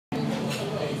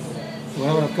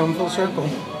Well, I've come full circle.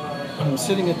 I'm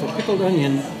sitting at the Pickled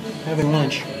Onion having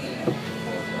lunch.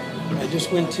 I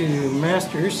just went to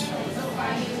Master's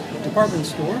department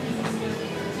store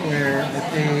where I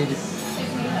paid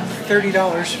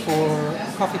 $30 for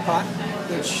a coffee pot,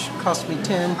 which cost me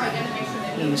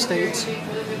 $10 in the States.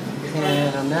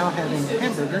 And I'm now having a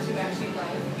hamburger,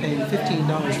 paying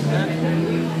 $15 for that.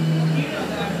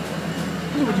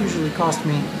 It would usually cost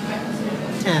me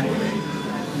 $10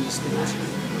 in the States.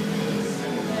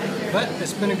 But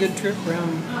it's been a good trip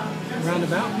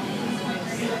roundabout.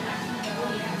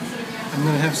 I'm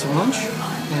going to have some lunch,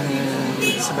 and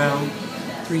it's about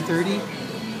 3:30.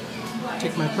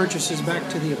 Take my purchases back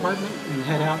to the apartment and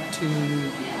head out to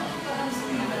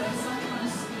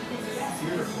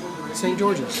St.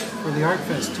 George's for the Art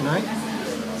Fest tonight.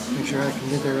 Make sure I can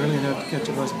get there early enough to catch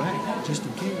a bus back, just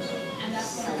in case.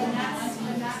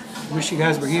 I wish you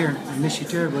guys were here. I miss you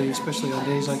terribly, especially on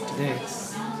days like today.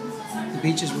 The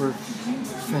beaches were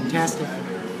fantastic.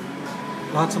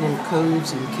 Lots of little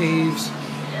coves and caves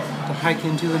to hike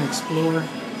into and explore.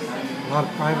 A lot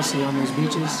of privacy on those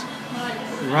beaches.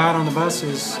 The ride on the bus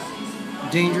is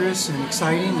dangerous and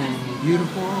exciting and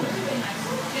beautiful.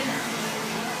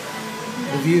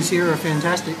 The views here are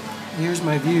fantastic. Here's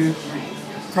my view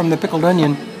from the Pickled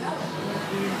Onion.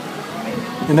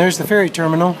 And there's the ferry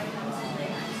terminal.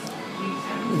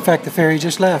 In fact, the ferry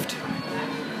just left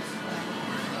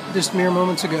just mere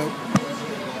moments ago.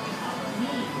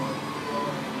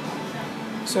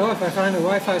 So if I find a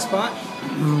Wi-Fi spot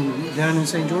down in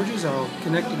St. George's, I'll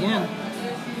connect again.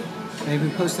 Maybe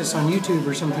post this on YouTube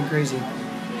or something crazy.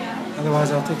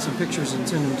 Otherwise, I'll take some pictures and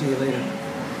send them to you later.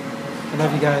 I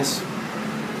love you guys.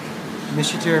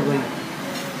 Miss you terribly.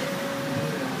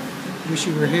 Wish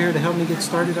you were here to help me get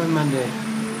started on Monday.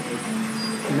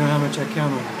 You know how much I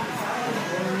count on you.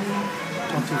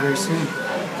 Talk to you very soon.